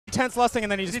intense lusting,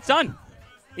 and then It's done.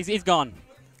 He's gone.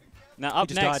 Now,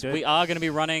 up next, we are going to be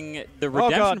running the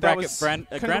Redemption Bracket Grand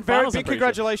Finals. Big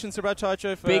congratulations to Brad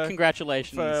Tycho for big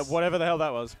congratulations for whatever the hell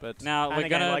that was. But now we're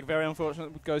going to like very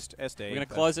unfortunate Ghost SD. We're going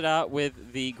to close it out with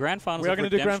the Grand Finals. We are going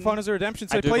to do Grand Finals of Redemption,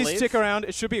 so please stick around.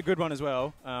 It should be a good one as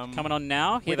well. Coming on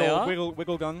now. Here they are.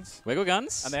 Wiggle Guns. Wiggle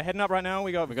Guns. And they're heading up right now.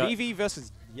 We got Vivi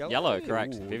versus Yellow. Yellow,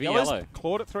 correct. Vivi Yellow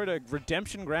clawed it through to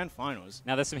Redemption Grand Finals.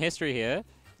 Now there's some history here.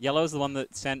 Yellow is the one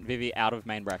that sent Vivi out of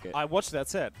main bracket. I watched that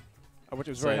set. It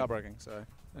was very heartbreaking.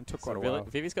 And took quite a while.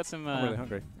 Vivi's got some... I'm really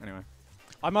hungry. Anyway.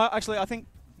 I think...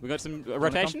 We got some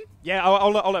rotation? Yeah,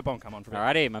 I'll let Bonk come on for a bit.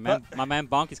 Alrighty, my man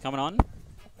Bonk is coming on.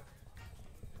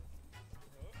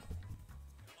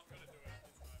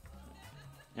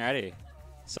 Alrighty.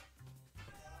 So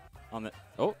on the...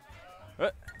 Oh.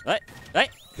 Hey!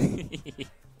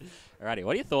 Alrighty,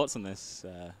 what are your thoughts on this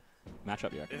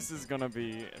matchup, you reckon? This is going to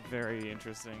be very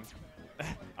interesting.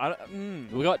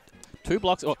 We got 2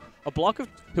 blocks, or a block of...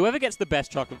 Whoever gets the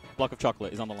best block of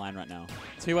chocolate is on the line right now.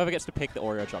 It's whoever gets to pick the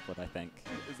Oreo chocolate, I think.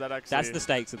 Is that actually... That's the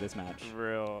stakes of this match.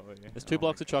 Really? There's 2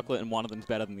 blocks of chocolate, and one of them's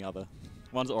better than the other.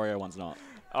 One's Oreo, one's not.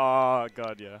 Oh,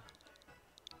 God, yeah.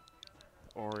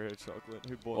 Oreo chocolate.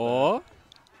 Who bought or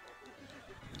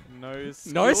that? No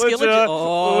Skillinger.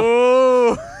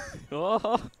 Oh.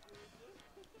 Oh.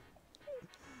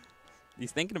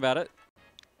 He's thinking about it.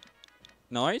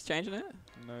 No, he's changing it.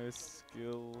 No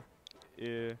skill.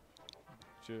 No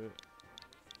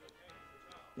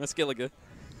Skillinger.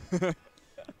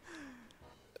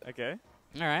 Okay.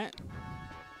 All right.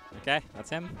 Okay, that's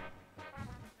him.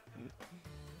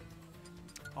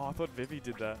 Oh, I thought Vivi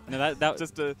did that. No, that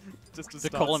just to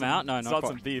call him out. No, not start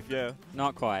quite. some beef. Yeah.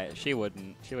 Not quite. She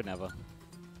wouldn't. She would never.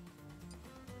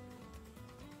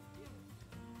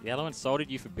 Yellow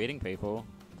insulted you for beating people.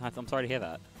 I'm sorry to hear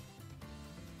that.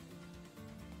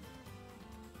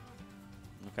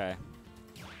 Okay.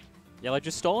 Yellow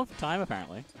just stolen for time,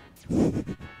 apparently. Okay.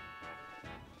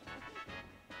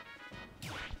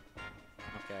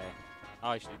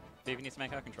 Oh, Vivi needs to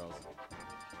make her controls.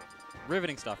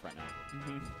 Riveting stuff right now.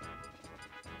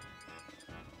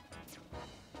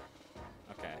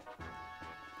 Okay.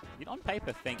 You'd on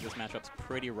paper think this matchup's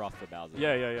pretty rough for Bowser.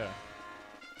 Yeah.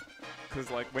 Because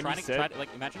like when you said,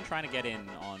 imagine trying to get in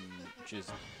on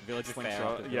just Villager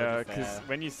Fair. Yeah, because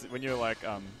when you're like,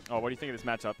 oh, what do you think of this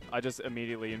matchup? I just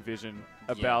immediately envision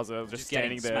a Bowser just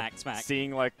standing there,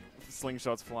 seeing like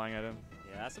slingshots flying at him.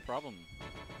 Yeah, that's the problem.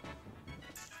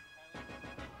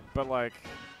 But like,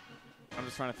 I'm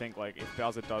just trying to think like if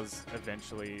Bowser does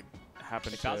eventually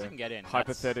happen if Bowser can get in,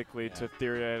 hypothetically to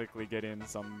theoretically get in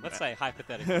some. Let's say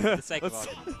hypothetically for the sake of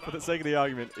argument. For the sake of the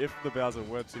argument, if the Bowser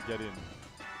were to get in.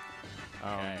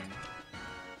 Okay.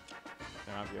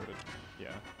 Then I'll be able to,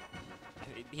 yeah.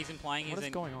 He's implying he's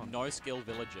in no skill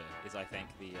villager is I think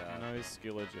the no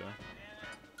skillager.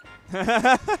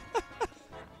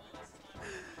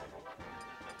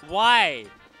 Why?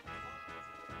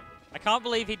 I can't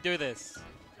believe he'd do this.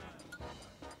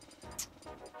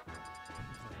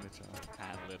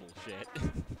 Ah, little shit.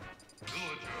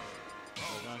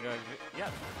 We're gonna go,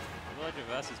 villager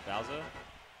versus Bowser.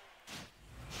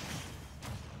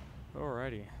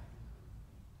 Alrighty.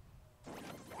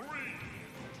 3,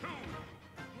 2,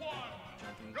 1.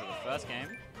 Jumping into the first game.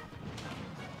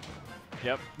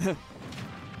 Yep.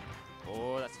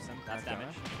 Oh, that's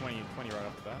damage. 20 right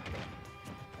off the bat.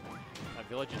 That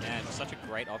Villager Man is such a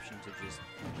great option to just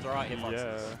throw out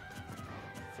hitboxes. Yeah.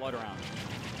 Float around.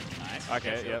 Nice.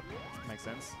 Okay, yep. Makes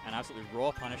sense. An absolutely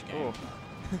raw punish game.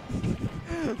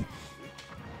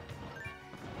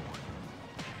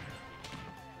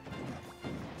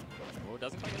 Oh,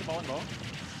 doesn't quite get a bowling ball.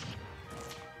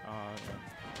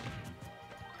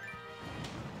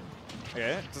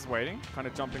 Okay, just waiting. Kind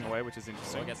of jumping away, which is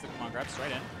interesting. So gets the command grab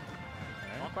straight in.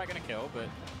 Okay. Not quite going to kill, but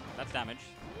that's damage.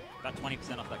 About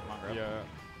 20% off that command grab. Yeah.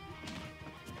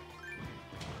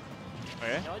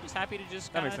 Okay. Yellow just happy to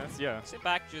just that makes sense, yeah. Sit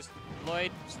back, just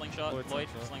Lloyd, slingshot, Lloyd,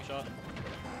 slingshot.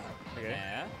 Okay.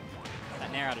 Yeah.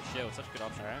 That nair out of shield, such a good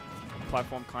option. Alright.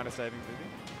 Platform kind of saving Vivi.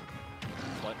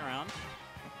 Floating around.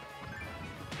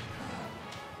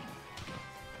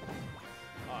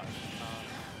 Oh,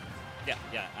 yeah,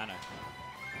 I know.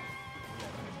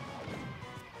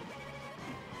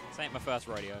 This ain't my first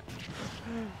rodeo.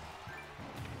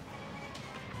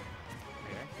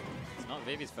 It's not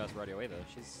Vivi's first rodeo either.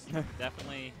 She's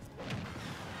definitely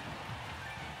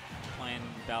playing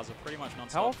Bowser pretty much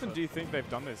non-stop. How often do you think they've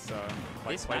done this?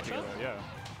 Like this matchup? Yeah.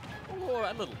 Or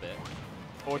a little bit.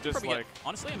 Or just like...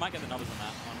 honestly, I might get the numbers on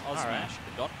that on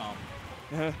ozsmash.com.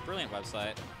 Brilliant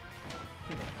website.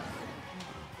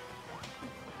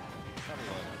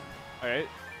 Okay.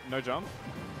 No jump.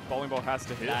 Bowling ball has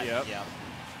to hit. Yep. Yeah.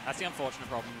 That's the unfortunate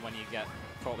problem when you get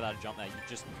caught without a jump there. You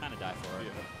just kind of die for it.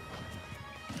 Yeah.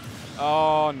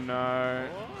 Oh no.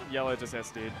 What? Yellow just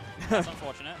SD'd. That's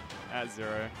unfortunate. At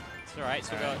 0. It's alright.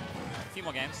 Still got a few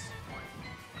more games.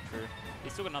 True.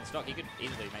 He's still got another stock. He could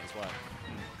easily make this work.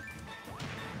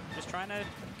 Just trying to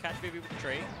catch Vivi with the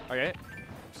tree. Okay.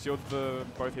 Shield the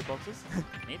both hitboxes.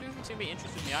 Neither of them seem to be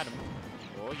interested in the item.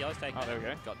 Oh, yellow's taking it. There we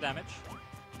go. Got damage.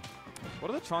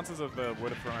 What are the chances of the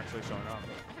water throw actually showing up?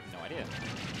 No idea.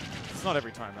 It's not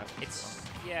every time, that's It's,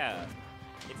 yeah.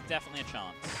 It's definitely a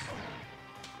chance.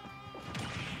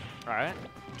 Alright.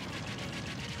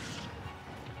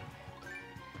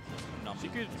 She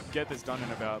could get this done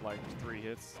in about like 3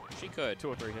 hits. She could. 2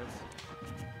 or 3 hits.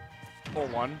 Or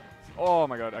 1. Oh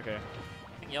my god, okay.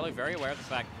 I think Yellow very aware of the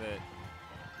fact that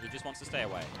he just wants to stay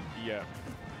away. Yeah.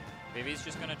 Vivi's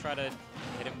just going to try to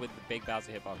hit him with the big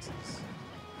Bowser hitboxes.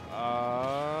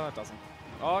 Doesn't.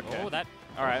 Oh, okay. Oh, that.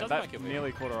 Alright, that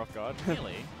nearly caught her off guard.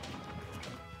 Nearly.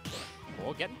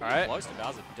 Oh, getting pretty close to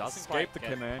Bowser. Doesn't escape quite the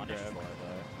get command punished grab. for it,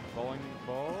 though. Bowling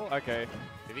ball. Okay.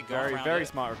 Vivi Very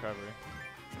smart recovery.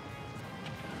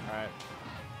 Alright.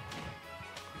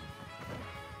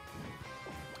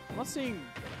 I'm not seeing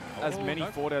as many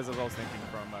forward airs as I was thinking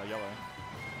from Yellow.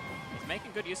 He's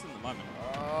making good use of them at the moment.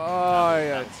 Oh,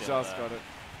 yeah, just got it.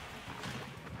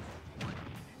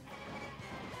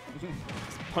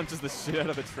 Punches the shit out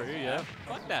of the tree, yeah.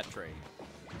 Fuck that tree.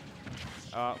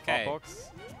 Okay.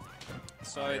 Box.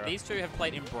 So these two have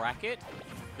played in bracket.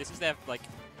 This is their like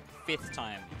 5th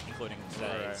time, including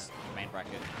today's main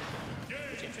bracket.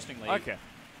 Which, interestingly,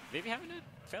 Vivi having a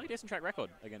fairly decent track record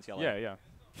against Yellow. Yeah.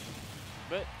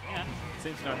 But yeah,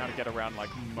 seems to know how to get around like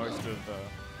most of the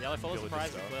Yellow follows the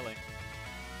prize clearly.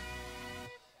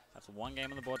 That's 1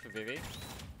 game on the board for Vivi.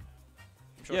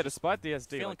 Sure yeah, despite the SD,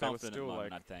 feeling like, confident still at the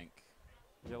moment, like I think.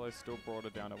 Yellow still brought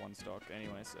it down to 1 stock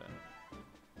anyway, so.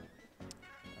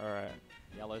 Alright.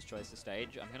 Yellow's choice to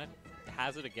stage. I'm going to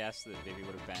hazard a guess that Vivi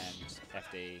would have banned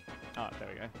FD. Oh, there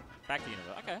we go. Back to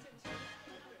UniBar. Okay.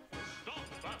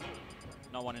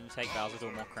 Not wanting to take Bowser to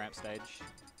a more cramped stage.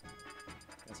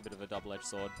 That's a bit of a double-edged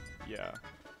sword. Yeah.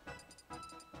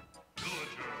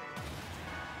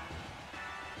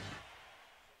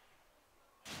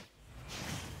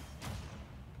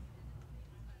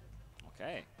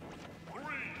 Okay. 3,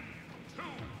 2,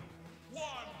 1,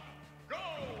 go!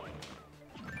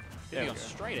 Vivi gone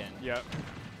straight in. Yep.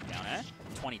 Down air.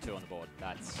 22 on the board.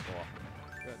 That's score.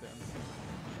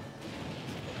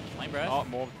 Flame breath. Oh,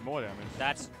 more damage.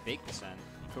 That's big percent.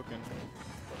 Cooking.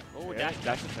 Oh, dash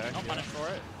attack. Not punished for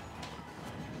it.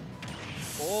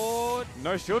 Oh,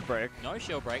 no shield break. No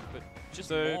shield break, but just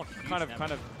so more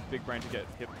kind of big brain to get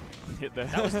hit there.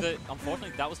 That was the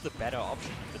unfortunately that was the better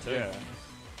option of the 2. Yeah.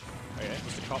 Okay.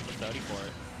 Just to cop the 30 for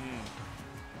it.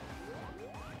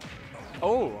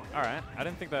 Oh, all right. I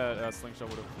didn't think that slingshot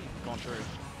would have gone through.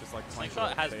 Just like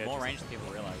slingshot has more range than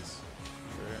people realize.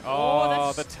 True.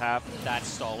 Oh, the tap. That's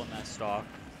stolen that stock.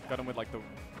 Got him with like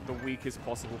the weakest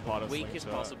possible part of weakest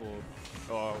slingshot. possible.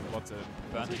 Oh, what's it?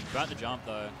 Burnt the jump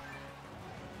though.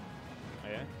 Oh,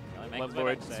 yeah. Let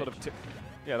Lloyd sort of tip.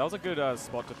 Yeah, that was a good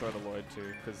spot to throw the Lloyd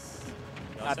too, because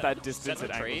at that distance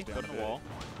it angles down. Put in the wall.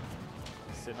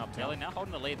 Sitting up top. Yellow now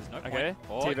holding the lead. There's no point. Okay.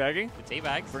 Oh, teabagging. The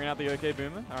teabags. Bringing out the OK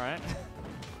Boomer. All right.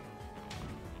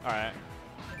 All right.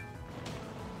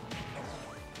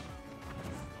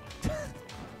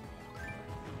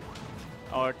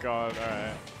 Oh god. All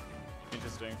right.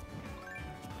 Interesting.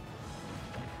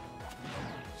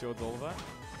 Shields all of that.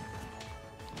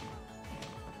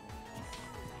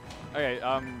 Okay,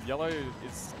 Yellow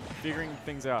is figuring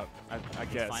things out, I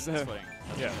guess. Finding his footing.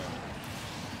 Yeah.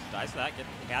 Dies for that.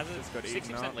 He has a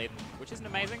 60% lead, which isn't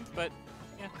amazing, but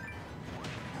yeah,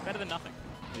 better than nothing.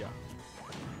 Yeah.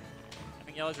 I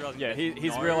think Yellow's realizing. Yeah,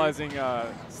 he's realizing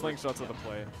slingshots are the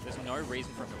play. There's no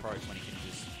reason for him to approach when he can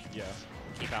just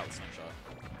keep out with slingshot.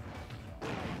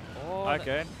 Oh,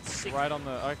 okay, right on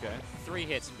the 3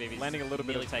 hits and Vivi's landing a little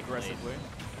bit aggressively.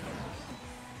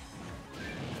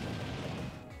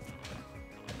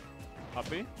 Up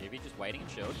B? Vivi just waiting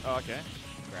and shield. Oh, okay.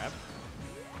 Grab.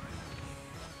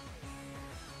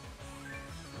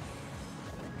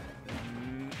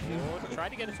 Oh, tried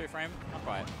to get a 2-frame. Not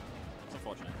quite. It's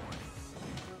unfortunate.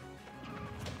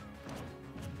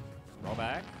 Roll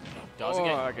back. Doesn't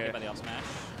get hit by the up smash.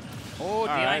 Oh,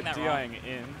 DIing that DIing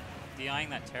in. DIing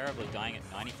that terribly. Dying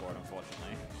at 90 for it,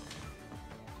 unfortunately.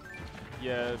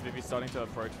 Yeah, Vivi's starting to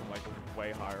approach from like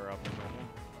way higher up than normal.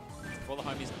 For the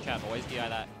homies in the chat, always DI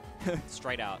that.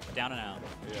 Straight out. Down and out.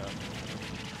 Yeah.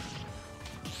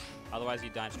 Otherwise, you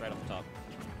die straight off the top.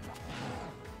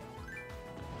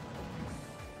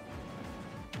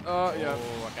 Yeah.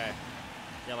 Oh, okay.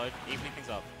 Yellow, evening things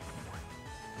up.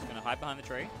 Just going to hide behind the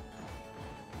tree.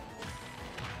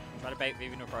 Try to bait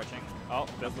Vivi into approaching. Oh,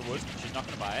 there's the wood. She's not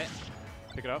going to buy it.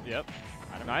 Pick it up, yep.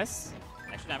 Nice.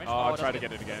 Extra damage. Oh, I'll try to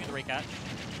get it again. Get the recatch.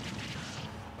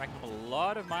 Racking up a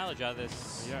lot of mileage out of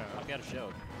this. Yeah. Might be out of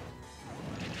shield.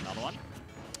 Another one.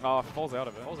 Oh, falls out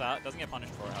of it. Falls out. Doesn't get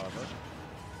punished for it, however.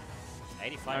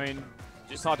 85. I mean,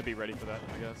 just hard to be ready for that,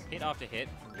 I guess. Hit after hit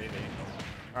from Vivi.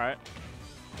 Alright.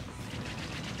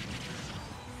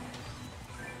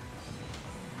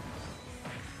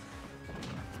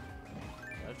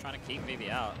 They're trying to keep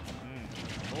Vivi out.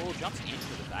 Oh, jumps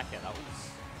into the back air. That was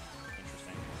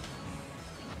interesting.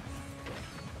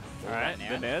 Alright,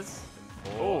 the Nez.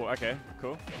 Oh, okay,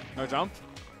 cool. No jump.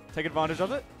 Take advantage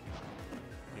of it.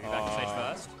 Vivi back to stage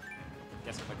first.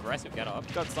 Gets some aggressive get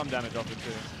up. Got some damage off it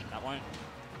too. That won't.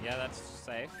 Yeah, that's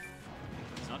safe.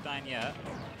 He's not dying yet.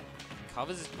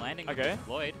 Covers his landing. Okay.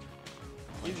 Lloyd.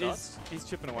 He's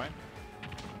chipping away.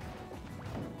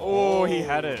 Oh, he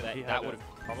had it. That would have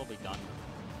probably done.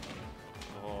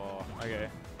 Oh, okay.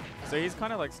 So he's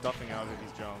kind of like stuffing out with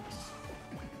his jumps.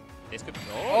 This could be.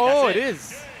 Oh, it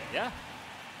is. Yeah.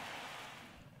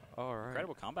 All right.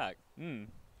 Incredible comeback.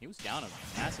 He was down a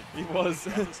massive. He was.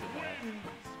 deficit there.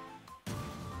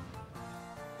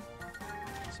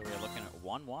 So we're looking at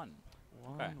 1-1.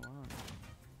 Okay.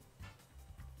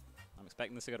 I'm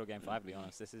expecting this to go to game 5, to be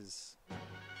honest. This is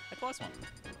a close one,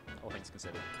 all things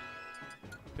considered.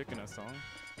 Picking a song.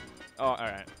 Oh, all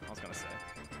right. I was gonna say.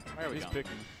 Where are we He's going?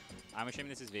 picking. I'm assuming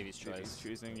this is Vivi's choice. He's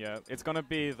choosing. Yeah, it's gonna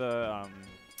be the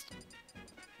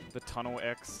Tunnel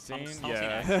X scene. Tunnel Scene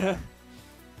X, yeah.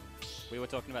 We were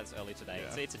talking about this earlier today.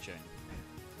 Yeah. It's a tune.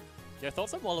 Your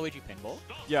thoughts on Waluigi Pinball?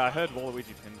 Yeah, I heard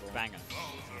Waluigi Pinball. Banger.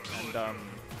 And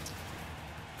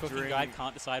Cooking Guide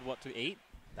can't decide what to eat.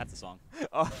 That's a song.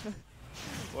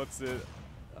 What's it?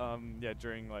 Yeah,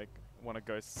 during like one of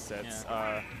Ghost's sets,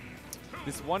 Yeah.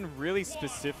 this one really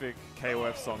specific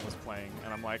KOF song was playing,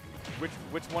 and I'm like,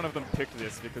 which one of them picked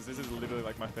this? Because this is literally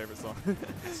like my favorite song.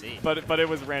 Let's see. But it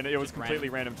was random. It was completely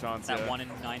random chance. That yeah. 1 in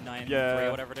 993 Yeah.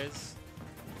 or whatever it is.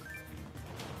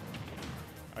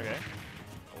 Okay.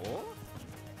 Oh,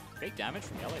 big damage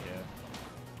from Yellow here.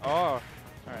 Oh, all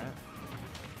right.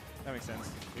 That makes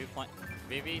sense.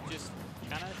 Vivi just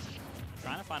kind of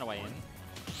trying to find a way in.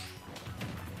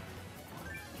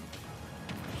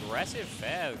 Aggressive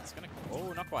fair. It's gonna.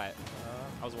 Oh, not quite.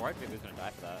 I was worried Vivi was gonna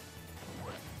die for that.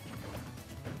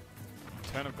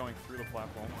 Turn of going through the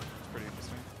platform. It's pretty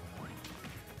interesting.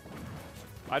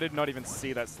 I did not even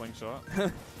see that slingshot.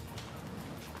 Alright.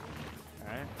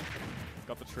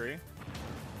 Got the tree.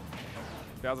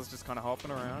 Bowser's just kind of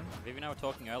hopping around. Vivi and I were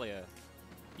talking earlier.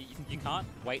 You can't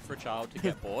wait for a child to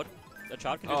get bored. A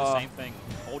child can do the same thing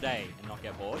all day and not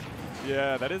get bored.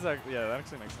 Yeah, that is actually, that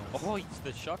actually makes sense. Oh,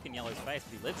 the shock in Yellow's face.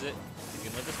 If he lives it, he's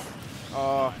going to live this one.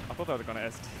 Oh, I thought they were going to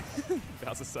SD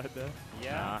Bowser's side there.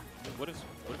 Yeah, it would have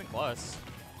been close.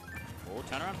 Oh,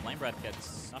 turnaround Flame Breath gets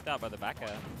snuffed out by the back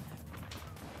air.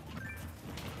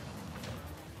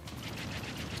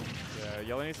 Yeah,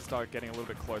 Yellow needs to start getting a little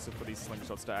bit closer for these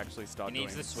slingshots to actually start doing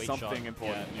the sweet something shot.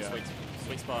 important. Yeah,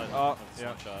 sweet spot. Oh,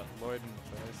 yeah. Shot. Lloyd and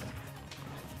face.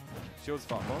 Shield's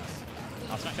fart box.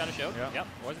 Smash out of shield. Yep. Yep,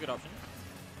 always a good option.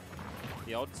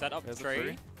 The old setup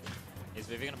tree. Is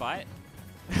Vivi going to buy it?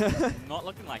 Not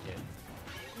looking like it.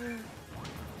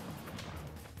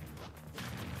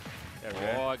 There we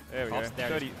go. There we go.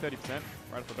 30%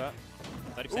 right off the bat.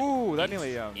 30%. Ooh, that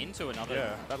nearly into another.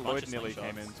 Yeah, that Lloyd nearly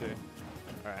came in too.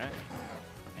 All right.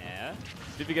 Yeah.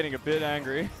 Vivi getting a bit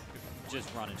angry.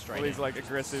 Just running straight. All these like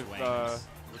aggressive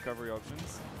recovery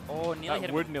options. Oh, nearly hit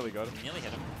him. Wood nearly got him. Nearly hit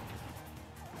him.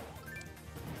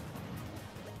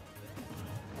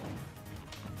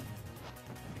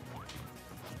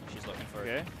 She's looking for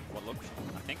what look?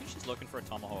 I think she's looking for a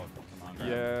tomahawk.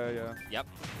 Yeah. Yep,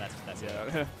 that's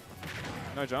it.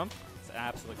 No jump. It's an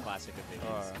absolute classic of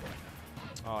Vivi's.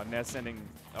 Oh, now sending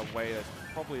away that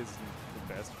probably isn't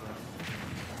the best for him.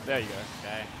 There you go.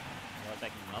 Okay.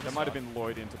 That might have been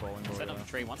Lloyd into bowling ball. Set up the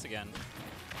tree once again.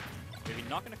 Vivi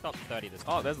not going to cut 30 this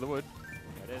time. Oh, there's the wood.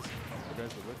 There it is. There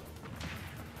goes the wood.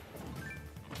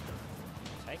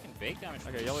 Taking big damage.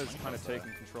 Okay, Yellow's kind of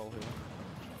taking control here.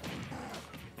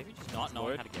 Maybe just not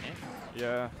knowing how to get in.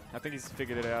 Yeah, I think he's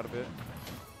figured it out a bit.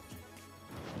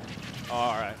 Oh,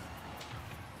 alright.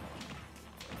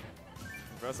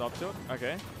 Reverse up tilt.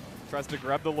 Okay. Tries to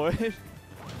grab the Lloyd.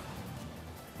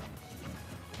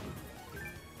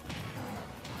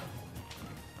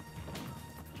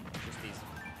 Just these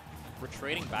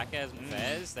retreating back airs and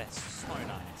fairs, they're so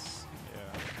nice.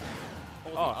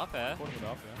 Yeah. Oh, up air. Caught him with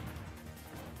up,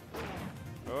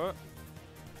 yeah. Oh.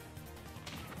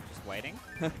 waiting.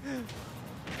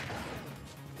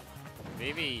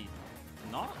 Vivi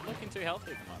not looking too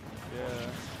healthy at the moment.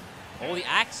 Yeah. Oh, the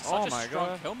axe! Such a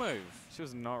strong kill move. She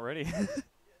was not ready.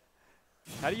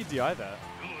 How do you DI that?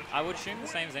 I would assume the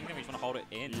same as anything. We just want to hold it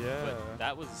in. Yeah. But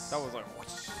that was like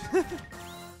whoosh.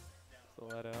 Pull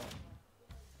that out.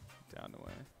 Down and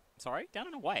away. Sorry? Down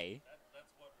and away?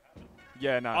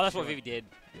 Yeah, no. Oh, that's what Vivi did.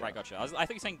 Yeah. Right, gotcha. I thought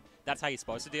you were saying that's how you're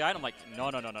supposed to DI, and I'm like, no.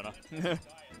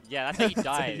 Yeah, that's how you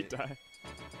die. That's how you die.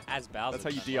 As Bowser. That's how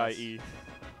you DIE.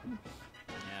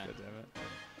 Yeah. God damn it.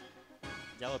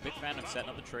 Yellow, big fan of setting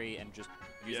up the tree and just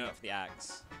using it for the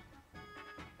axe.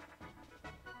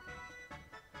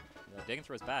 He's digging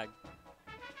through his bag.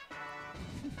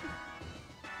 He's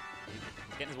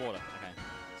getting his water. Okay.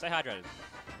 Stay hydrated.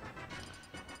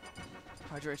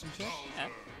 Hydration check? Yeah.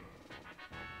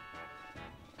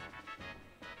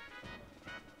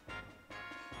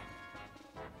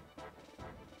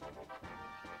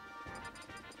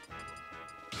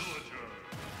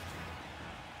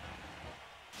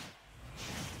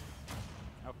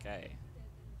 Okay.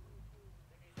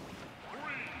 3,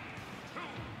 2,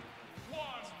 1.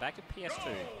 Back to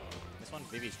PS2. This one's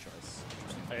Vivi's choice.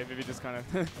 Hey, Vivi just kind of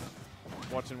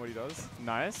watching what he does.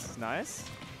 Nice, nice.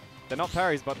 They're not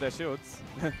parries, but they're shields.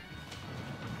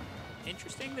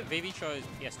 Interesting that Vivi chose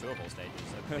PS2 of all stages.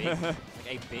 Like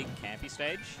a big campy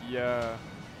stage. Yeah.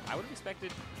 I would have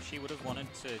expected she would have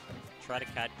wanted to try to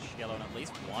catch Yellow on at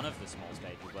least one of the small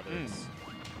stages, whether it's...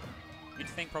 You'd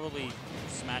think probably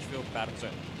Smashville,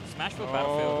 Battlefield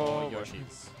or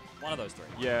Yoshi's. One of those three.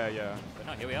 Yeah, yeah. But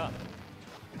no, here we are.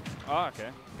 Oh, okay.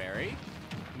 Berry.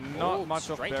 Not much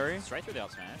off Berry. Straight through the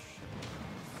up smash.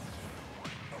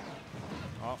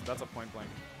 Oh, that's a point blank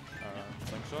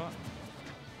slingshot.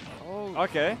 Oh.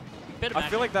 Okay. Bit of I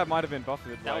feel like that might have been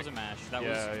buffered. That was a mash. That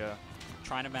was yeah.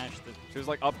 Trying to mash the... She was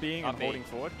like up being and holding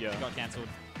forward. Yeah. Got cancelled.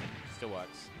 Still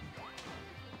works.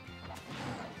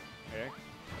 Okay.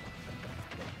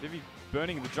 Vivi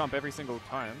burning the jump every single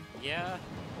time. Yeah.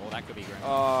 Well, that could be grim.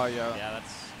 Oh, yeah. Yeah,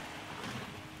 that's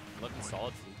looking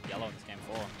solid for Yellow in this game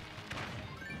 4.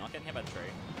 Not getting hit by the tree.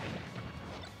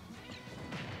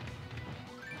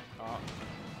 Oh.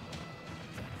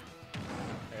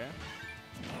 Okay.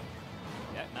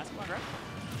 Yeah, nice one, grab.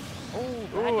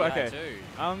 Oh, okay. Too.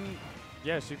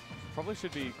 Yeah, she probably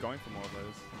should be going for more of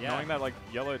those. Yeah. Knowing that, like,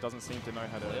 Yellow doesn't seem to know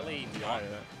how to Clearly not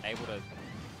able to...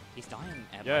 He's dying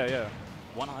at yeah.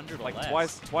 100 or like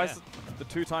less. Twice the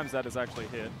 2 times that has actually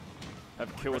hit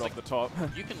have killed off the top.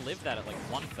 You can live that at like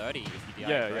 130 if you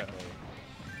DI correctly.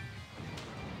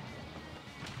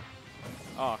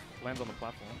 Ah, lands on the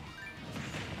platform.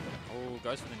 Oh,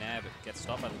 goes for the nair, but gets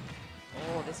stopped by the...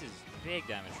 Oh, this is big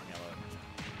damage from Yellow.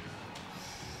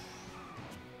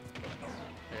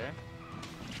 Okay.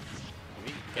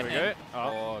 There we go.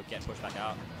 Oh, get pushed back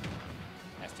out.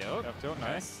 F tilt. F tilt,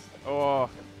 nice. Oh.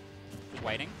 Just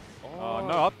waiting. Oh,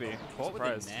 no up B. Caught with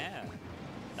the nair.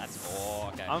 That's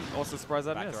okay. I'm also surprised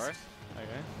that missed. Throw.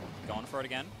 Okay. Going for it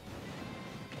again.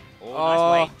 Oh,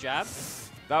 nice weight jab.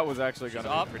 That was actually going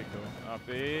to be pretty cool. Up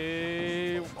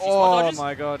B. Oh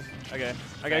my god. Okay.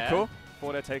 Okay, cool.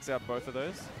 Forward air takes out both of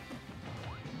those.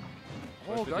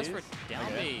 Oh, goes for a down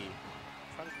B.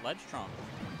 Try to ledge trump.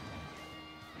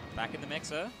 Back in the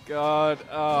mixer. God.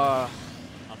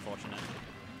 Unfortunate.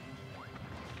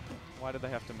 Why did they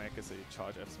have to make us a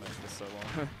charge F smash for so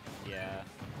long? Yeah.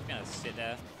 Just gonna sit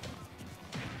there.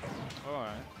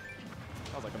 Alright.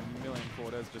 That was like a million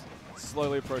forward airs, just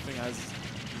slowly approaching as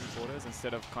forward airs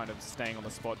instead of kind of staying on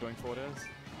the spot doing forward airs.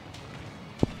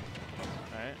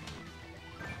 Alright.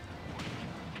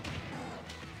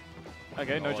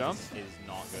 Okay, no jump. This is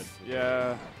not good.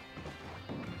 Yeah.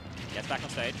 Gets back on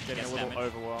stage. Getting a little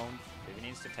overwhelmed. Vivi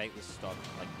needs to take this stock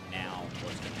like now, or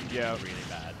it's going to be really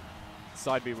bad.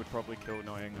 Side B would probably kill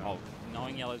knowing.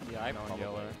 Knowing Yellow's DI, knowing probably.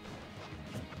 Yellow.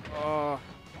 Oh.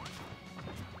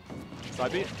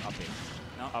 Side B? Up B.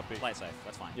 No, up B. Play it safe.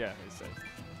 That's fine. Yeah, he's safe.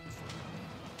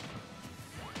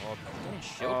 Oh, getting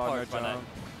shield poked by that.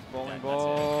 Bowling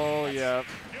ball. Yeah.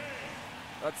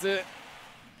 That's it.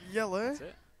 Yellow. That's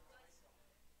it.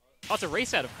 Oh, it's a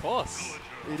reset, of course.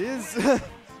 It is.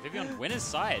 Vivi on winner's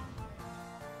side.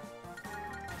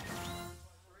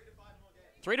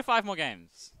 3 to 5 more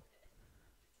games.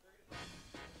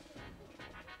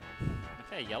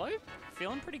 Okay, Yellow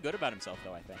feeling pretty good about himself,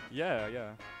 though, I think.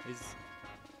 Yeah. He's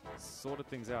sorted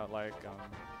things out. Like,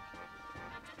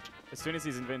 as soon as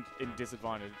he's in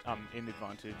disadvantage, in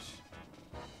advantage,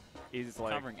 he's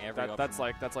like covering every option. that's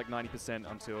like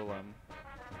 90% until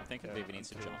I think Vivi needs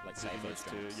to jump, like save those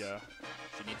jumps. Yeah.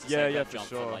 She needs to save that jump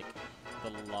for like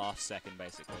the last second,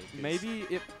 basically.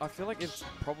 Maybe I feel like it's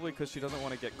probably because she doesn't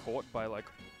want to get caught by like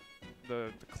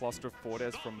the cluster of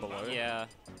forwards from below. Yeah,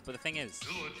 but the thing is,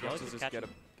 Yellow's Just just catching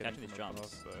catching these from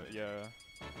jumps. above, but yeah.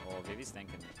 Oh, Vivi's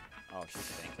thinking. Oh, she's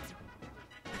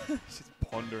thinking. She's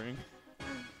pondering.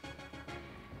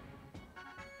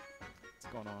 What's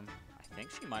going on? I think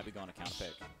she might be going to counter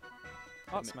pick.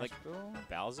 Oh, Like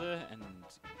Bowser and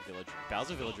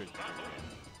Bowser Villager is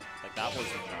like that was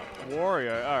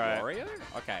Wario, alright. Wario?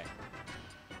 Okay.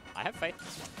 I have faith.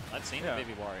 I've seen the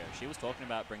Vivi Wario. She was talking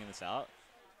about bringing this out,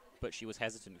 but she was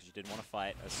hesitant because she didn't want to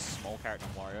fight a small character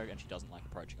in Wario, and she doesn't like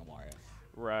approaching a Wario.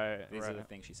 Right. These are the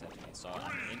things she said to me. So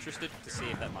I'm interested to see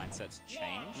if that mindset's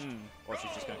changed, or if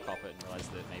she's just going to cop it and realize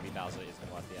that maybe Bowser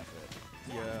isn't worth the effort.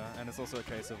 Yeah, and it's also a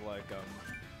case of like,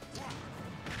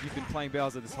 you've been playing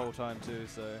Bowser this whole time too,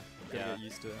 so you gotta get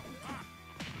used to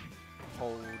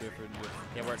whole different.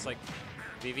 Yeah, where it's like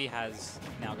Vivi has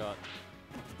now got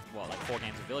what, like 4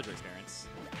 games of Villager experience.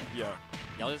 Yeah.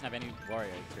 Yellow doesn't have any Wario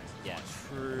experience yet.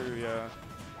 True. Yeah.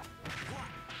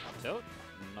 Up tilt,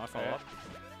 no follow up.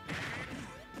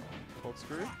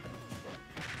 Corkscrew.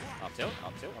 Up tilt,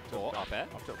 or up air.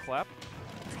 Up tilt clap.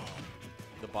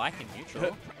 The bike in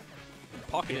neutral.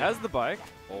 Pocket. He has the bike.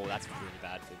 Oh, that's really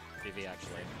bad for Vivi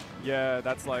actually. Yeah,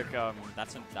 that's like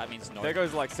that means no. There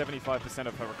goes like 75%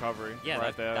 of her recovery. Yeah,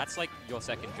 right there. That's like your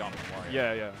second jump in Wario.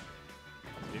 Yeah, yeah.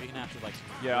 Vivi can have to like.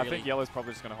 Yeah, really I think Yellow's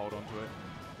probably just gonna hold on to it.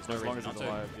 No as long as reason he's not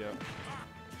to. alive. Yeah.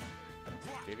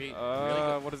 Vivi.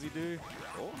 Really what does he do?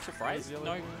 Oh, I'm surprised.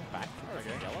 No back throw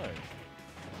from Yellow.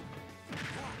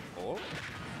 Oh.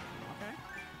 Okay.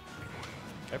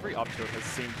 Every up tilt has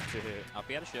seemed to hit. Up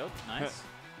he had a shield. Nice.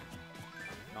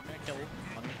 Not gonna kill him.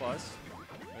 Not even close.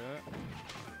 Yeah.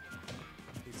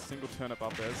 He's single turnip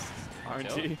up there.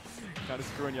 RNG. Kind of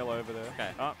screwing Yellow over there.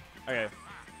 Okay. Oh, okay.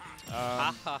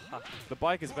 The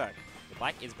bike is back. The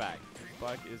bike is back. The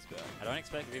bike is back. I don't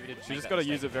expect Vivi to. She just got to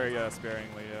use it very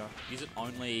sparingly. Yeah. Use it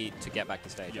only to get back to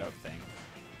stage. I think.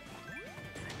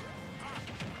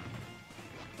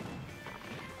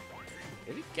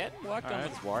 Vivi getting work done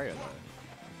with his Wario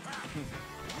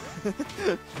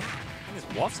though. This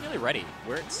Waft's nearly ready.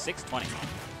 We're at 6:20.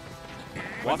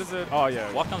 When does it? Oh yeah.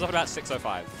 Waft comes up about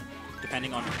 6:05,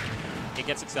 depending on. It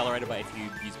gets accelerated by if you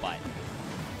use Bite.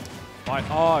 Bite.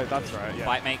 Oh, that's right. Yeah.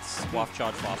 Bite makes Waft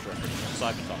charge faster. So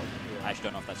I've been told. I actually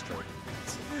don't know if that's true.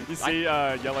 You see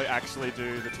Yellow actually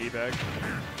do the teabag.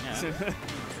 Yeah.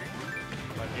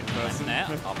 Like in person. There.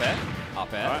 Up air.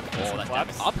 Up air. Right, Oh, that's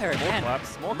claps. Up air More again.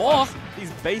 claps. More More. claps.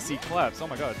 These bassy claps. Oh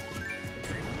my god.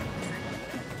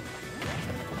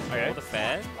 Okay. All the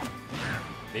fair.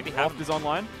 Vivi Waft is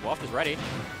online. Waft is ready.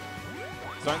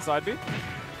 Don't side B.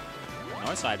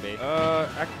 No side B.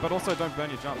 But also don't burn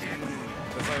your jumps.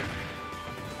 That's like,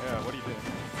 yeah, what do you do?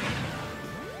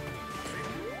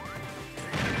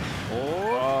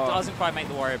 Oh, doesn't quite make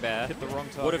the Wario Bear. Hit the wrong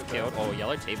target. Would have killed. Oh,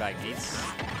 Yellow teabag needs.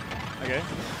 Okay.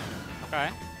 Okay.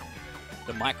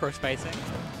 The micro spacing.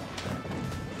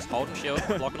 Just holding shield,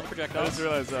 blocking on the projectiles. I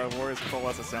just realized Warriors call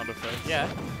us a sound effect. Yeah.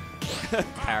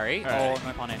 Parry. Right. Oh,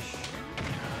 no punish.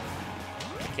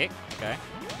 Kick. Okay.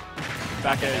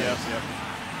 Back air, yep.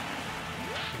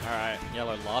 Alright.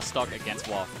 Yellow last stock against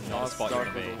Waft. Not a spot you want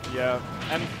to be. Yeah.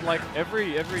 And like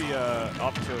every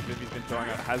up tilt Vivi's been throwing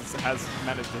it has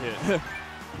managed to hit.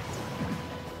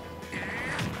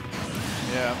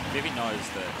 Yeah. Vivi knows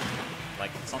that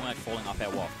like something like falling up air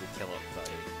Waft will kill it. So.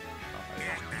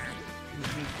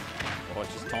 Or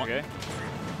just taunt. Okay.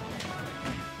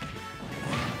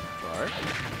 Throw.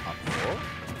 Up four.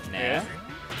 Nair. Yeah.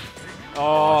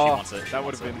 Oh, she wants it. She that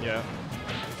would wants have been, yeah.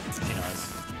 She knows.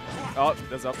 Oh,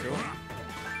 there's up tilt.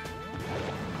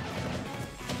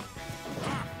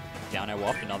 Down air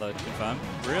Waft, another confirm.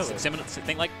 Really? Similar,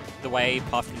 think like the way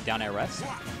Puff can down air rest.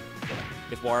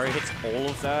 If Wario hits all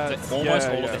of almost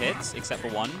all of the hits except for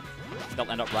one, they'll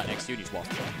end up right next to you and just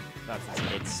Waft.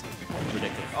 It's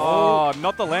ridiculous. Oh,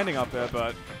 not the landing up air,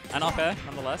 but an up air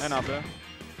nonetheless. an up air.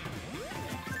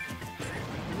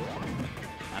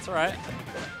 That's alright.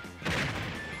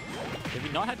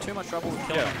 We've not had too much trouble with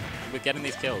killing with getting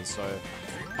these kills, so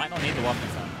might not need the Waft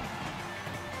confirm.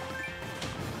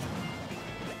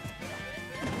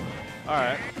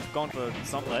 Alright, gone for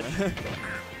something. Ledge.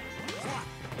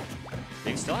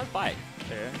 They still have Bite.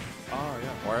 Yeah. Oh,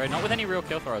 yeah. Or not with any real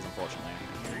kill throws, unfortunately.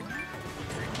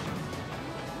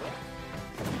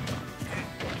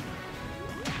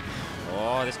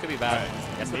 Oh, this could be bad.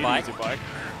 Right. Gets the Need bike. to use your bike.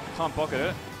 Can't pocket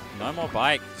it. No more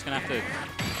bike. Just gonna have to.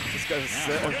 Just gotta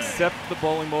accept the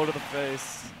bowling ball to the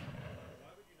face.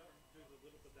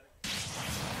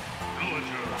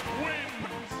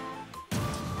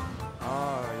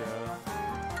 Oh, yeah.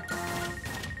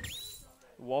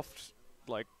 Waft,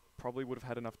 like, probably would have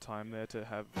had enough time there to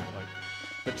have, like,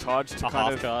 the charge to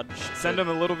kind of charge. send him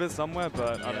a little bit somewhere,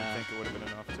 but I don't think it would have been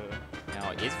enough to...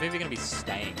 Now, is Vivi going to be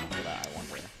staying after that, I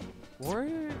wonder?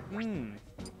 Warrior?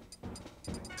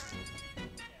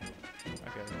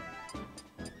 Okay.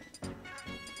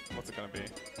 What's it going to be?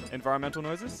 Environmental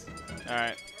noises?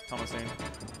 Alright, Thomasine.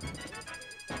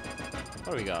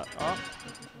 What do we got? Oh,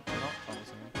 not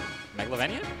Thomasine.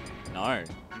 Megalovania? No.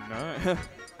 No.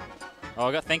 Oh,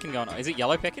 I got thinking going on. Is it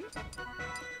yellow picking?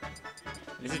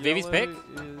 Is it Vivi's pick?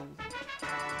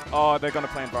 Oh, they're going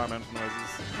to play environmental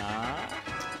noises. Nah.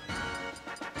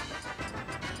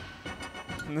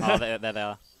 Oh, there they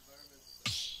are.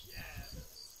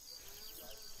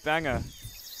 Banger.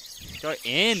 Go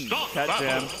in. Cat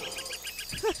jam.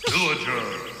 Villager.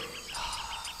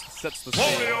 Sets the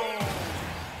scene.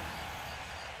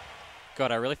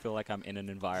 God, I really feel like I'm in an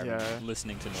environment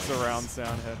listening to noises. Surround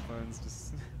sound headphones.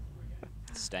 Just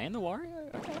Stay in the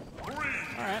Wario? Okay.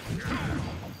 Alright.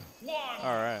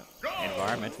 Alright.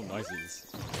 Environmental noises.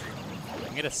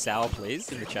 Can I get a sour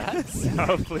please in the chat?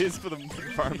 Sour please for the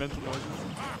environmental noises.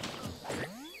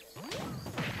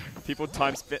 People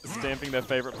time stamping their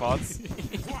favorite parts.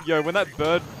 Yo, when that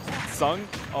bird sung,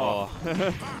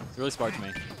 it really spoke to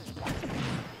me.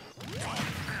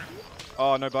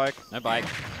 Oh, no bike. No bike.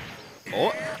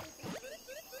 Oh!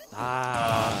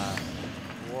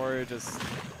 Warrior just...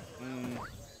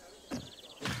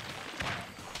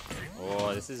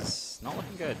 Oh, this is not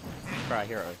looking good. Cry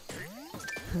hero.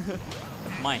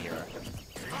 My hero.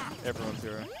 Everyone's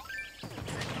hero.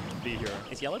 The hero.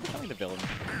 Is Yellow becoming the villain?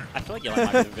 I feel like Yellow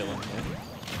might be the villain here.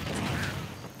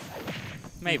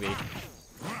 Maybe.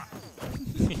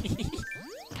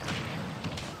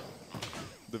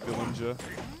 The villager.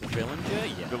 The villager?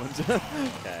 Yeah. Villager.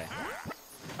 Okay.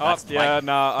 Oh, yeah, bike.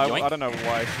 nah, I Yoink. don't know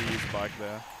why she used bike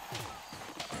there.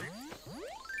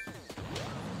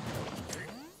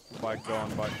 Bike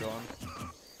gone, bike gone.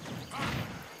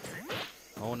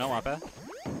 Oh, no upper.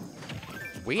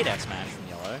 Weird F smash from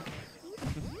Yellow.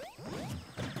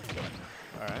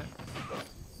 Alright.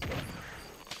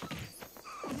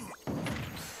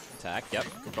 Attack, yep,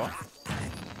 good call.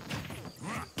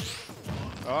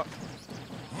 Oh.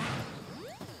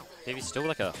 Vivi's still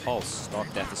like a whole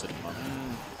stock deficit at the moment.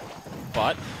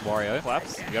 But, Wario.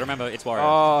 Claps. You gotta remember, it's Wario.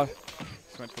 Oh.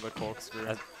 Just went for the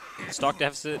corkscrew. Stock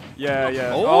deficit. Yeah,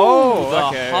 yeah. Oh, the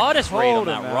okay. hardest read on Hold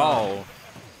that him roll.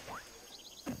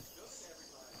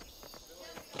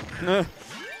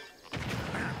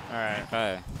 Alright.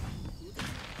 Okay.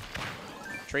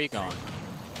 Tree gone.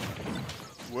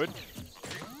 Wood.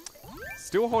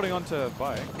 Still holding on to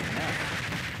bike. Yeah.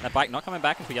 That bike not coming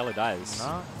back until Yellow dies.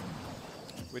 Nah.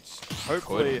 Which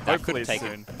hopefully, hopefully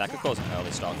soon. That could cause an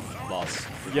early stock loss.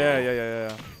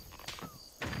 Yeah.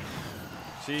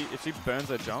 If she burns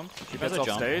her jump, she burns gets her off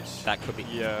jump, stage. that could be.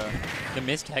 Yeah. The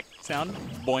missed heck sound.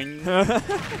 Boing. Alright,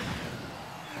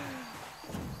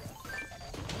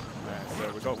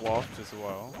 so we got Waft as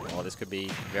well. Oh, this could be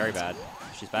very bad.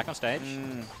 She's back on stage.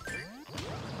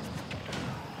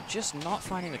 Just not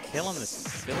finding the kill on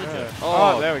this villager. Yeah.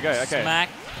 Oh, there we go. Okay. Smack.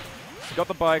 She's got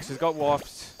the bike. She's got Waft.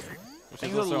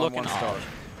 Things are looking up,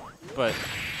 but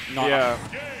not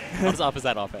not as up as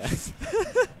that up is.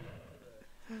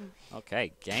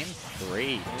 Okay, game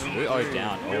 3. 2-0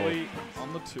 down. Really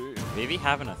on the 2. Vivi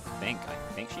having a think. I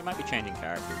think she might be changing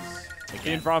characters The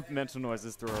again. environmental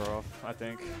noises threw her off, I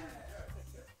think.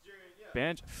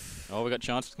 Banjo. Oh, we got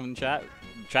chance from the chat.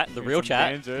 The Here's real some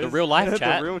chat. banjos. The real life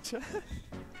chat. The real chat.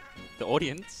 The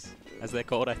audience, as they're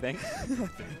called, I think.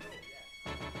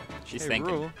 She's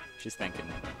thinking. Rule. She's thinking.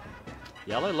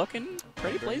 Yellow looking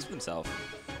pretty pleased with himself.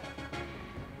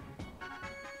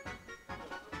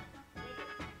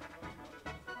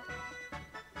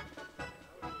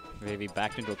 Vivi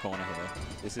backed into a corner here.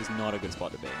 This is not a good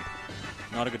spot to be.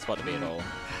 Not a good spot to be at all.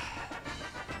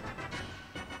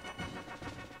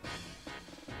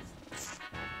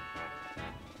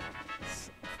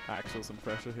 Actual some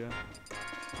pressure here.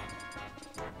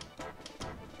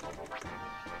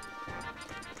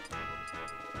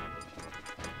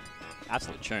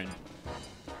 Absolute tune.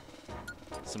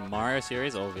 Some Mario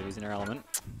series. Oh, Vivi's in her element.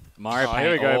 Mario Paint.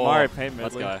 Here we go. Oh, Mario Paint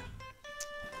let's medley. go.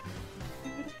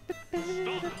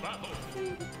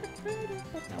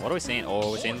 Now, what are we seeing?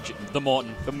 Oh, we're seeing the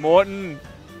Morton. The Morton.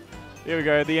 Here we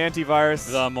go. The antivirus.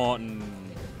 The Morton.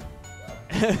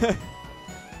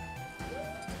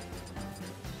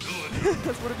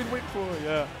 That's what I've been waiting for,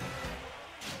 yeah.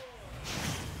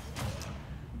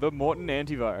 The Morton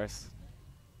antivirus.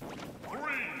 3,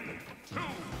 2,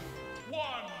 1,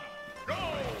 go!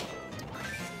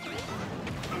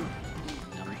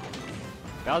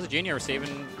 Bowser Jr.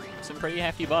 receiving some pretty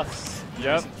hefty buffs.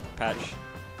 Yep. Patch.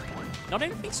 not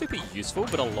anything super useful,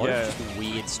 but a lot of just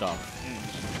weird stuff.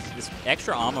 This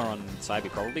extra armor on Cybe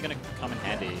probably going to come in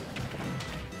handy.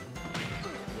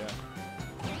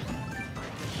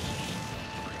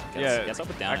 Gets up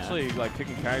and down. Actually, like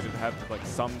picking characters to have like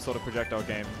some sort of projectile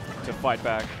game to fight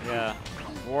back. Yeah.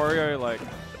 Wario, like,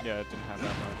 didn't have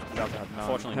that much. Doesn't have none.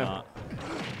 Fortunately not.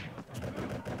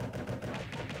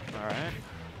 All right.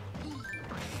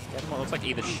 What looks like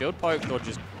either shield poked or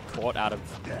just caught out of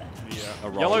a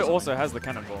roll. Yellow also has the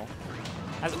cannonball.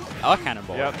 Has a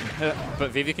cannonball. Yep.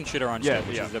 But Vivi can shoot her own shield,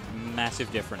 which is a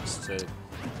massive difference to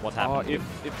what's happening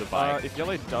with the bike. If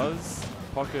Yellow does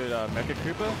pocket Mecha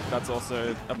Koopa, that's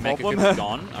also a Mecha problem. Koopa's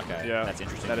gone? Okay, yeah, that's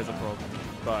interesting. That is a problem.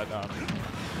 But,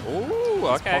 ooh,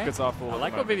 okay. Pockets are full I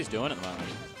like what Vivi's doing at the moment.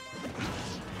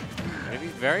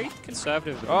 Vivi's very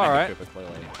conservative with Mecha Koopa,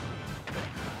 clearly.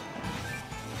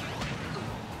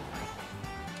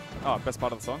 Oh, best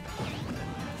part of the song.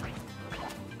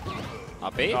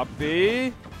 Up B? Up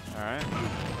B. Alright.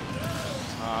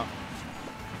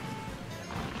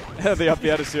 The up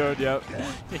B out of shield, yep.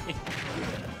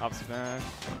 Up smash.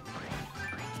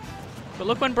 But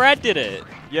look when Brad did it.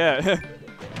 Yeah.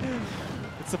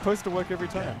 It's supposed to work every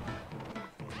time.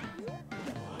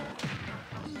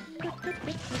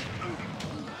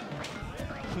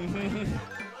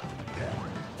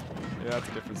 Yeah, that's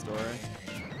a different story.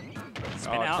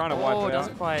 Spin out. Trying to wipe it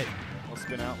doesn't out. quite. Or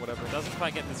spin out, whatever. Doesn't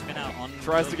quite get the spin out on.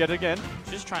 Tries to get it again.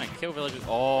 Just trying to kill villagers.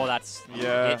 Oh, that's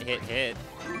hit.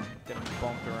 Getting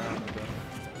bonked around a bit.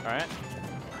 Alright.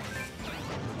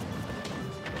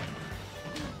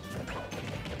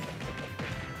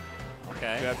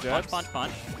 Okay.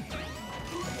 Punch.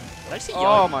 Did I see Oh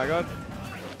yellow? my god.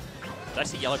 Did I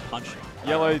see yellow punch?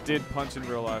 Yellow did punch in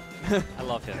real life. I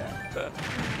love him.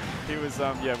 He was,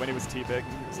 when he was teabagging,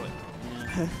 he was like,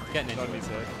 getting into his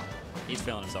it. head. He's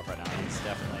feeling himself right now. He's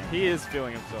definitely. He is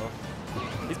feeling himself.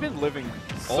 He's been living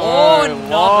so another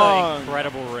long.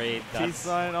 incredible read.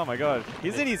 T-sign, oh my god.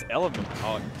 He's in his element.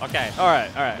 Oh, okay.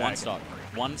 Alright. One stock.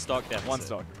 One stock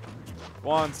deficit.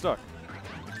 One stock.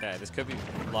 Okay, this could be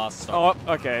last stock.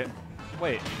 Oh, okay.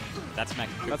 Wait. That's Mecha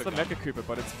Koopa. That's the Mecha Koopa,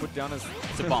 but it's put down as...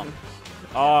 It's a bomb.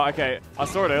 Oh, okay. I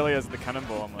saw it earlier as the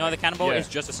cannonball. I'm like, No, the cannonball is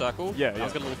just a circle. Yeah, I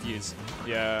was got a little fuse.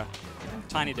 Yeah.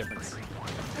 Tiny difference.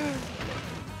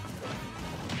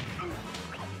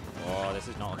 Oh, this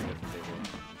is not looking good for people.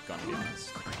 Gonna be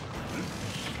honest.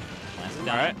 Lands it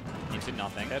down. Alright. Into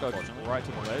nothing, Head unfortunately. right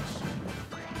to the ledge.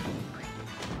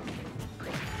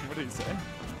 What did he say?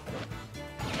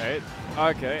 Alright.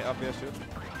 Okay, up here, shoot.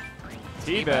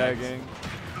 Teabagging.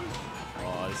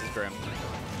 Oh, this is grim.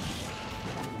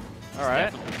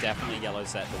 Alright. Definitely yellow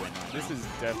set to win right This now. is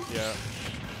yeah.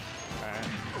 Alright.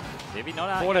 Vivi not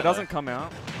out. Water doesn't come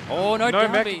out. Oh, no, No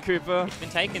Mecha Mecha Koopa. It's been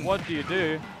taken. What do you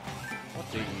do? What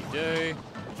do you do?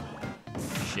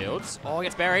 Shields. Oh, he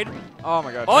gets buried. Oh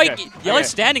my god. Oh, okay. Yellow's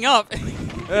standing up.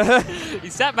 He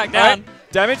sat back down.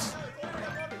 Right. Damage.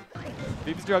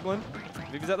 Vivi's juggling.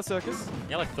 Vivi's at the circus.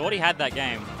 Yellow thought he had that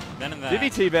game. Then and there. Vivi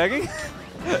teabagging.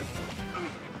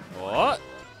 What?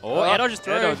 Oh, air dodges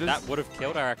through. Air dodges. That would have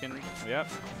killed, I reckon. Yep.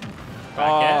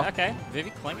 Okay.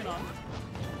 Vivi clinging on.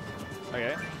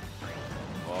 Okay.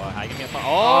 Oh, how you gonna get?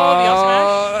 Oh, the up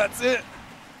smash. That's it.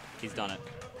 He's done it.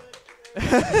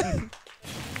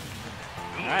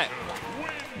 All right.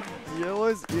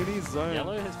 Yellow's in his zone.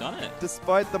 Yellow has done it.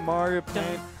 Despite the Mario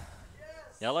paint.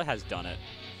 Yellow has done it.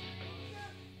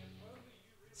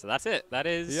 So that's it. That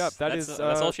is. Yep, that's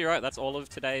all she wrote. That's all of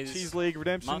today's Cheese League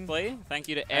Redemption. monthly. Thank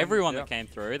you to everyone that came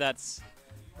through. That's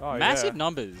massive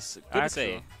numbers. Good to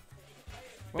see.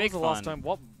 When Big was the fun. last time?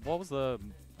 What was the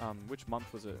which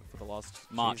month was it for the last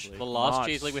March. Cheese League? The last March.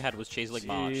 Cheese League we had was Cheese League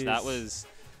March. That was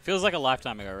feels like a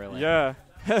lifetime ago, really. Yeah.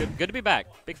 Good to be back.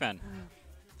 Big fan.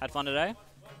 Had fun today.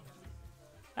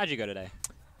 How'd you go today?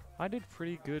 I did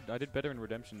pretty good. I did better in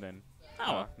Redemption than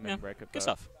Yeah. Bracket, Good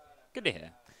stuff. Good to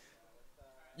hear.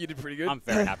 You did pretty good. I'm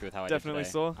very happy with how I did Definitely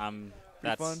today. saw.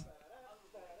 That's fun.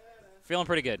 Feeling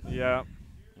pretty good. Yeah.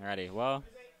 Alrighty. Well.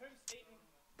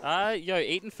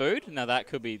 Eating food? Now that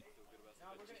could be.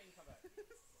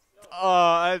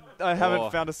 I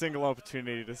haven't found a single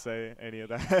opportunity to say any of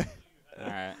that.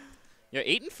 Alright.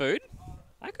 Eating food?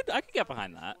 I could get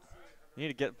behind that. You need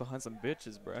to get behind some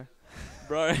bitches, bro.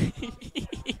 Bro.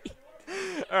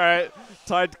 Alright.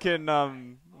 Tide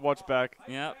can watch back.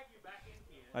 Yep.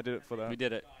 I did it for that. We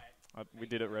did it. We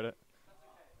did it, Reddit.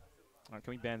 Alright,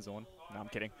 can we ban Zorn? No, I'm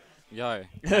kidding. Yo.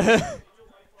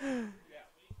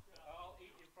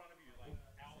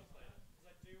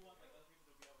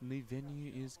 The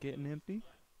venue is getting empty.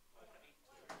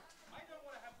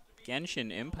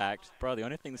 Genshin Impact. Bro, the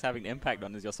only thing that's having an impact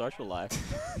on is your social life.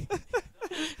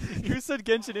 Who said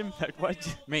Genshin Impact? Why'd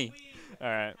you? Me. All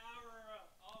right.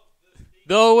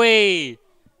 The Wii.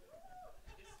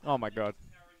 Oh my god.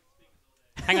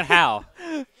 Hang on, how?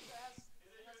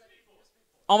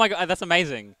 Oh my god, that's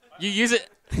amazing. You use it.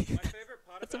 My favorite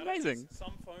part That's about amazing. it is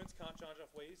some phones can't charge off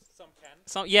Wii's, some can.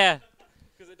 So yeah,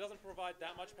 Because it doesn't provide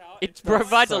that much power. it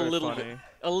provides so a little funny. bit.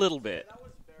 A little bit.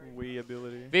 Wii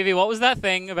ability. Vivi, what was that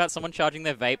thing about someone charging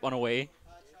their vape on a Wii?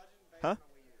 Huh?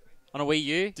 On a Wii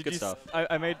U? Did Good you stuff.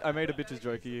 I made a bitch's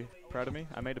joke. Are you proud of me?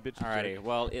 I made a bitch's Alrighty, joke.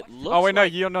 well, it looks Oh wait, no,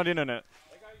 like, you're not in on it.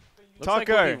 looks like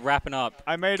Taco. we'll be wrapping up.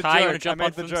 I made a Kai, you want to joke. I jump made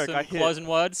on the from joke. some I hit. closing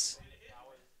words?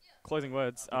 Closing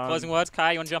words. Closing words?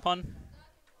 Kai, you want to jump on?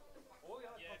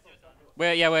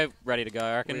 We're ready to go,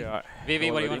 I reckon. We are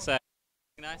Vivi, what do you already. want to say?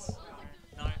 Nice?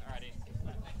 No? Alrighty.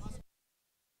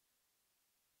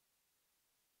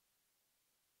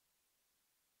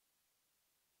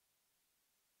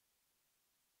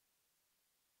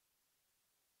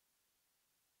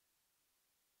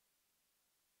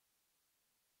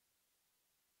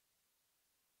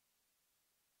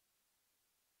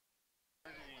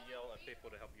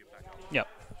 Yep.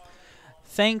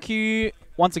 Thank you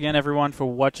once again, everyone, for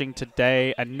watching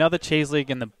today. Another Cheese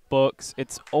League in the books.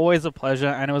 It's always a pleasure,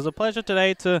 and it was a pleasure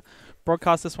today to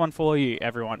broadcast this one for you,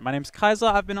 everyone. My name's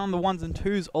Kaiza. I've been on the ones and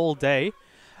twos all day.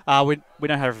 We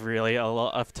don't have really a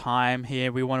lot of time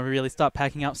here. We want to really start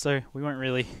packing up, so we won't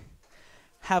really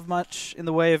have much in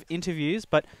the way of interviews.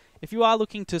 But if you are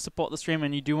looking to support the stream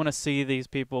and you do want to see these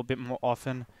people a bit more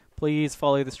often, please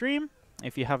follow the stream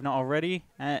if you have not already.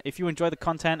 If you enjoy the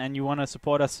content and you want to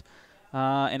support us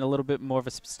in a little bit more of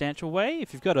a substantial way,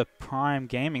 if you've got a Prime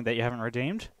Gaming that you haven't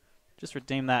redeemed, just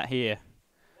redeem that here.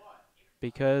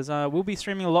 Because we'll be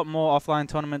streaming a lot more offline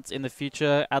tournaments in the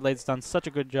future. Adelaide's done such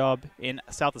a good job in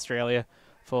South Australia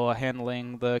for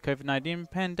handling the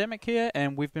COVID-19 pandemic here,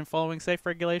 and we've been following safe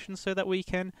regulations so that we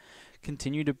can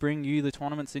continue to bring you the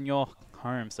tournaments in your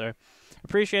home. So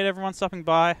appreciate everyone stopping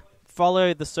by.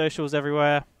 Follow the socials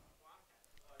everywhere.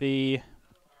 The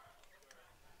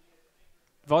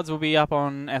VODs will be up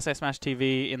on SA Smash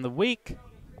TV in the week.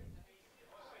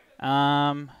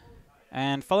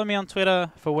 And follow me on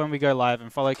Twitter for when we go live,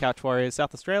 and follow CouchWarriors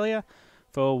South Australia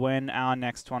for when our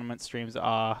next tournament streams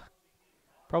are.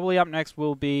 Probably up next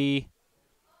will be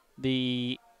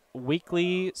the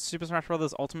weekly Super Smash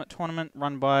Bros. Ultimate Tournament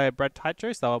run by Brad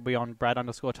Taicho, so that'll be on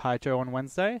Brad_Taicho on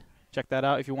Wednesday. Check that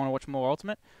out if you want to watch more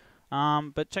Ultimate.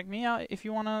 But check me out if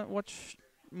you want to watch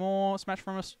more Smash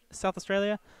from South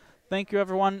Australia. Thank you,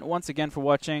 everyone, once again for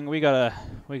watching. We gotta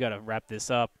wrap this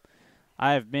up.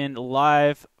 I have been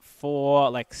live for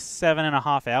like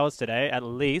 7.5 hours today, at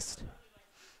least,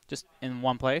 just in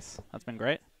one place. That's been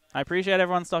great. I appreciate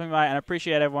everyone stopping by, and I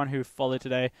appreciate everyone who followed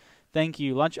today. Thank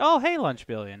you, Lunch. Oh, hey, Lunch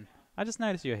Billion. I just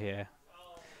noticed you're here.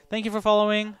 Thank you for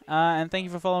following, and thank you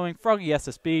for following Froggy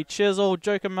SSB, Chisel,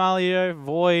 Joker Malio,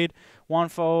 Void,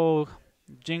 Onefall,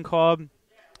 Jinkob,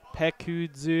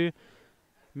 Pekudzu,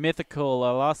 Mythical,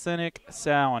 Arsenic,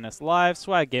 Sourness Live,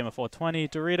 Swag Gamer 420,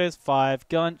 Doritos 5,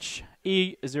 Gunch,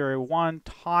 E01,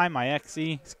 Ty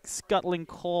Myexi, Scuttling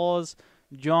Claws,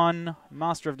 John,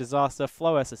 Master of Disaster,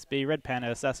 Flow SSB, Red Panda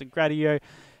Assassin, Gradio,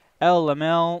 L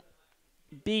Lamel,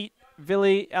 Beat,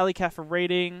 Villy, Alicat for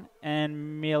rating,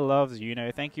 and Mia Loves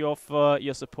Thank you all for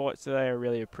your support today. I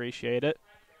really appreciate it.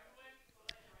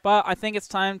 But I think it's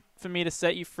time for me to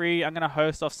set you free. I'm going to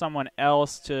host off someone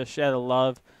else to share the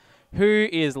love, who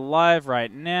is live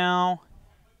right now.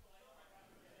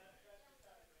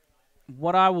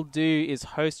 What I will do is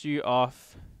host you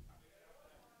off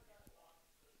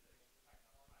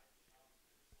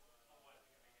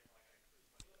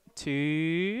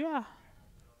to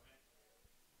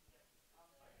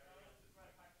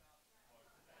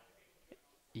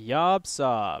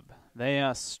Yabsab. They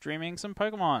are streaming some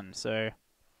Pokemon, so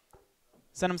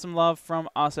send them some love from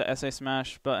us at SA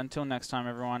Smash. But until next time,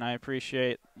 everyone, I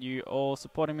appreciate you all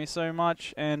supporting me so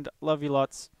much, and love you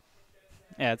lots.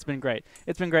 Yeah, it's been great.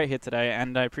 It's been great here today,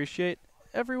 and I appreciate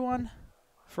everyone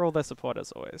for all their support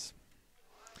as always.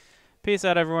 Peace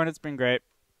out, everyone. It's been great.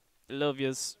 Love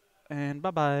yous, and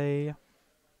bye-bye.